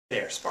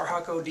There,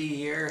 Sparhawk OD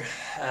here.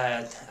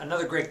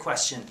 Another great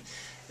question.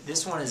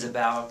 This one is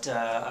about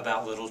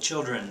little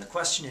children. The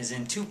question is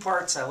in two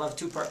parts. I love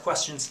two-part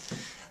questions.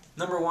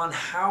 Number one,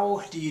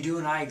 how do you do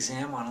an eye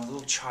exam on a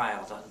little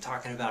child? I'm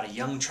talking about a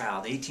young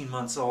child, 18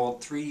 months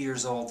old, 3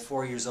 years old,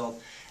 4 years old,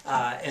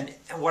 and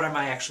what am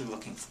I actually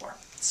looking for?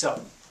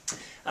 So,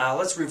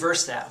 let's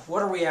reverse that.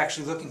 What are we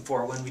actually looking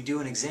for when we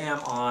do an exam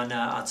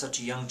on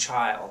such a young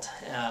child?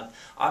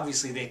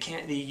 Obviously,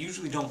 they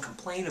usually don't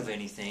complain of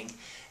anything,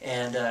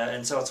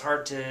 and so it's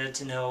hard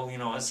to know,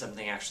 is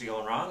something actually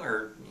going wrong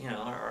or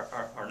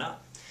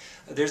not.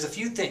 There's a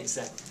few things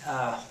that,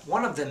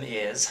 one of them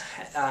is,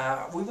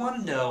 we want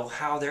to know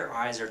how their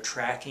eyes are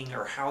tracking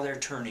or how they're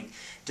turning.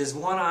 Does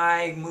one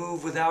eye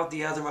move without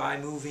the other eye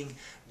moving?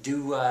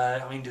 Do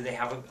they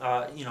have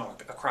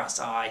a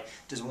crossed eye?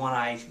 Does one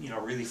eye,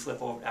 really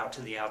flip out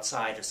to the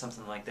outside or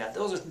something like that?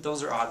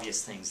 Those are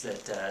obvious things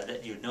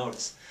that you'd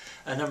notice.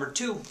 Number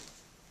two,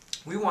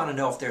 we want to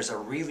know if there's a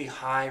really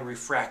high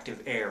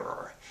refractive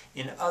error.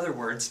 In other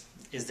words,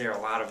 is there a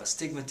lot of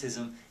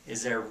astigmatism?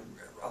 Is there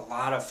a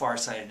lot of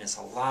farsightedness,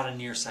 a lot of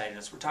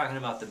nearsightedness? We're talking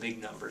about the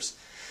big numbers.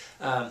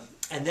 And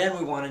then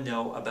we want to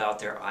know about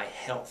their eye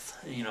health.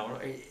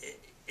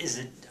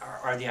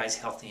 Are the eyes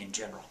healthy in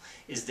general?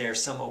 Is there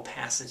some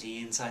opacity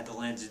inside the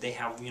lens? Do they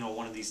have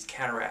one of these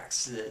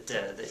cataracts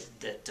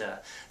that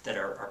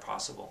are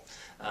possible,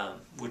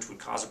 which would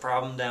cause a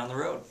problem down the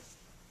road?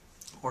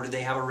 Or do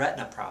they have a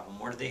retina problem?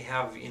 Or do they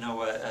have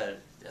a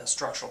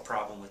structural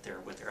problem with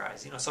their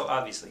eyes? So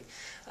obviously,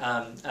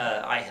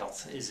 eye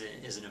health is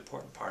an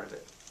important part of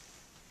it.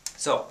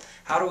 So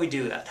how do we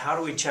do that? How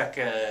do we check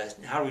a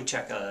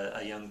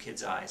young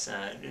kid's eyes?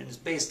 It's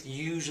based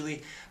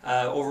usually,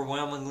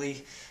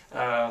 overwhelmingly,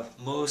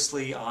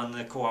 mostly on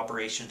the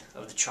cooperation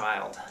of the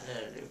child.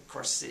 Of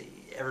course,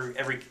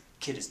 every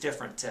kid is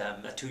different.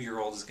 A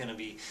 2-year-old is going to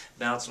be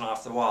bouncing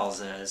off the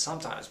walls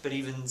sometimes, but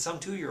even some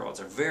 2-year-olds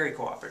are very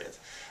cooperative.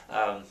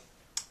 An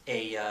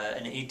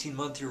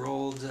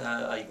 18-month-old,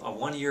 a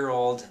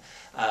 1-year-old,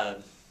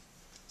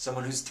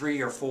 someone who's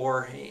 3 or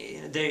 4,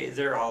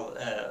 they're all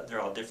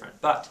different.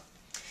 But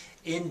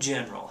in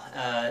general,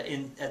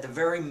 at the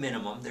very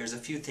minimum, there's a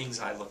few things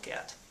I look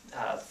at.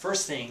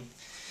 First thing,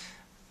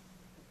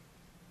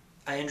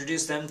 I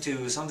introduce them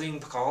to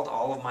something called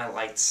All of My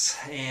Lights,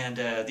 and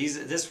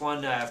this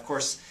one, of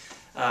course,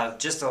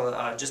 just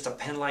a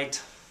pen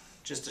light,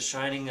 just a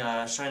shining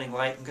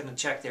light. I'm going to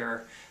check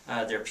their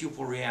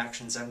pupil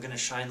reactions. I'm going to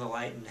shine the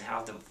light and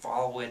have them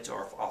follow it,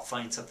 or I'll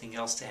find something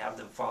else to have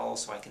them follow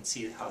so I can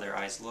see how their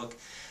eyes look.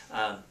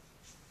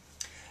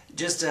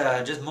 Just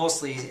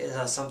mostly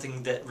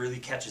something that really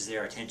catches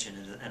their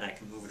attention, and I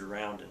can move it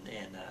around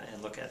and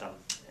look at them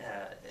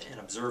and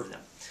observe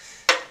them.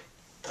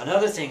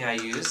 Another thing I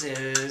use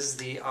is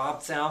the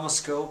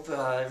ophthalmoscope.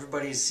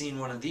 Everybody's seen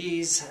one of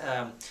these.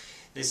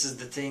 This is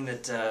the thing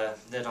that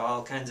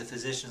all kinds of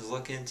physicians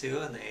look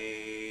into, and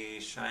they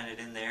shine it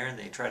in there and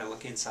they try to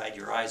look inside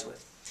your eyes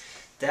with.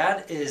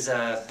 That is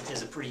a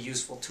pretty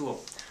useful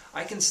tool.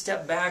 I can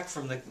step back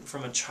from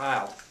a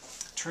child,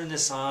 turn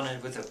this on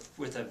and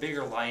with a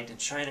bigger light and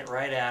shine it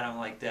right at them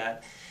like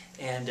that,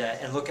 and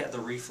look at the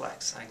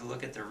reflex. I can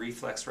look at the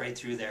reflex right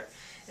through there.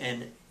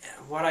 And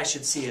what I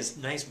should see is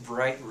nice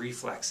bright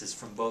reflexes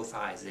from both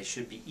eyes. They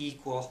should be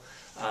equal,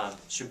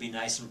 should be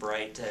nice and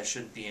bright,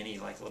 shouldn't be any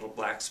like little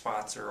black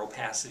spots or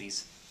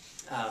opacities.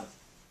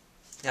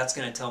 That's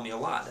going to tell me a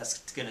lot. That's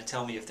going to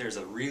tell me if there's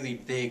a really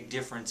big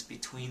difference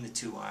between the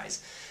two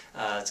eyes.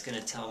 It's going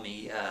to tell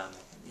me,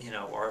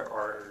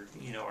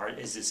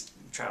 is this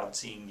child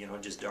seeing,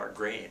 just dark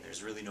gray and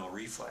there's really no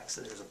reflex?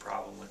 So there's a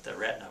problem with the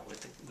retina,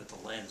 with the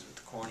lens, with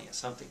the cornea,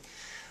 something.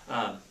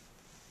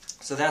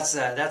 So that's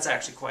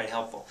actually quite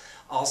helpful.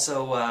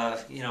 Also,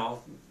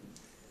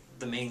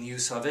 the main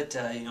use of it,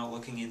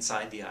 looking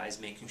inside the eyes,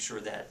 making sure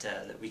that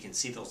we can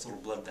see those little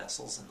blood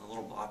vessels and the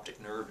little optic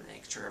nerve, and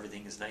making sure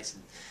everything is nice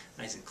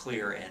and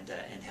clear and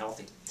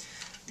healthy.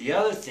 The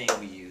other thing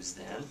we use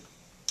then,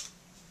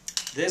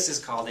 this is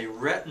called a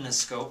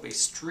retinoscope, a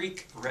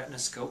streak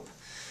retinoscope.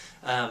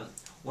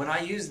 When I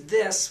use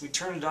this, we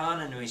turn it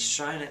on and we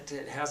shine it.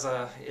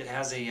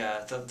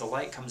 The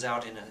light comes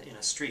out in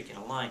a streak, in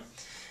a line.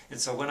 And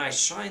so when I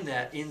shine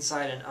that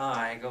inside an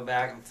eye, I go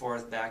back and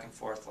forth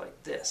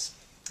like this.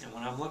 And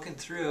when I'm looking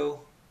through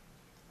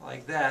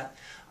like that,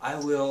 I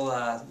will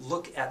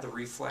look at the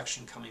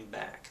reflection coming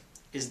back.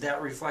 Is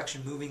that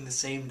reflection moving the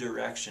same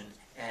direction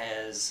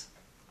as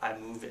I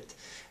move it?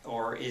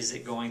 Or is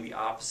it going the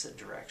opposite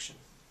direction?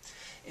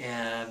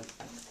 And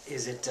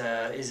is it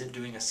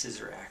doing a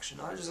scissor action?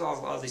 There's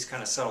all these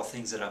kind of subtle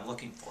things that I'm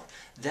looking for.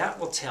 That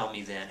will tell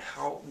me then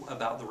how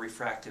about the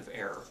refractive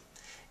error.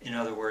 In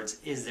other words,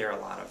 is there a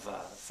lot of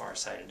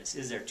farsightedness?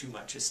 Is there too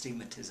much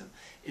astigmatism?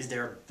 Is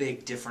there a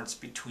big difference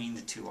between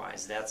the two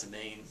eyes? That's a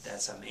main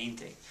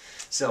thing.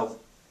 So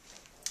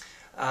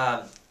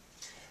that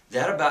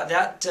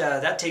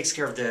takes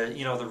care of the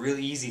the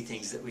really easy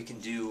things that we can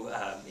do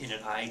in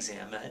an eye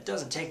exam. It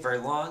doesn't take very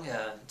long.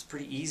 It's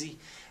pretty easy.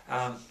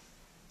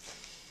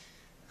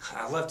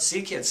 I love to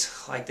see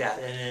kids like that,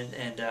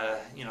 and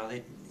you know,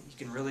 you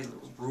can really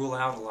rule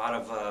out a lot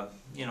of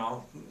you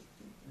know,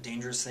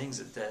 dangerous things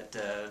that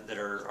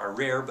are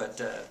rare, but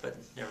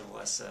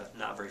nevertheless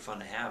not very fun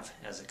to have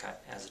as a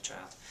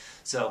child.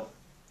 So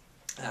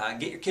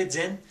get your kids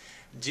in.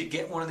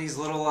 Get one of these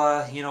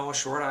little, you know,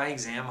 short eye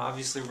exam.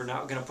 Obviously, we're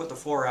not going to put the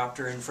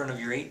 4-opter in front of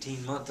your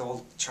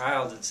 18-month-old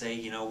child and say,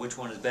 you know, which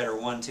one is better,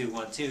 1, 2,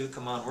 1, 2.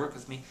 Come on, work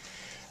with me.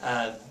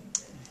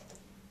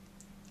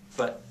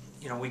 But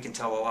you know, we can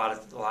tell a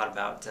lot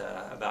about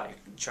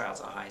your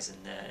child's eyes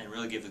and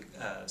really give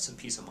some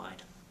peace of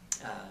mind.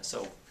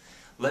 So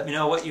let me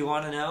know what you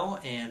want to know,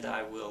 and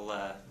I will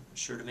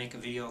sure to make a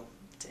video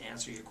to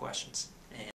answer your questions.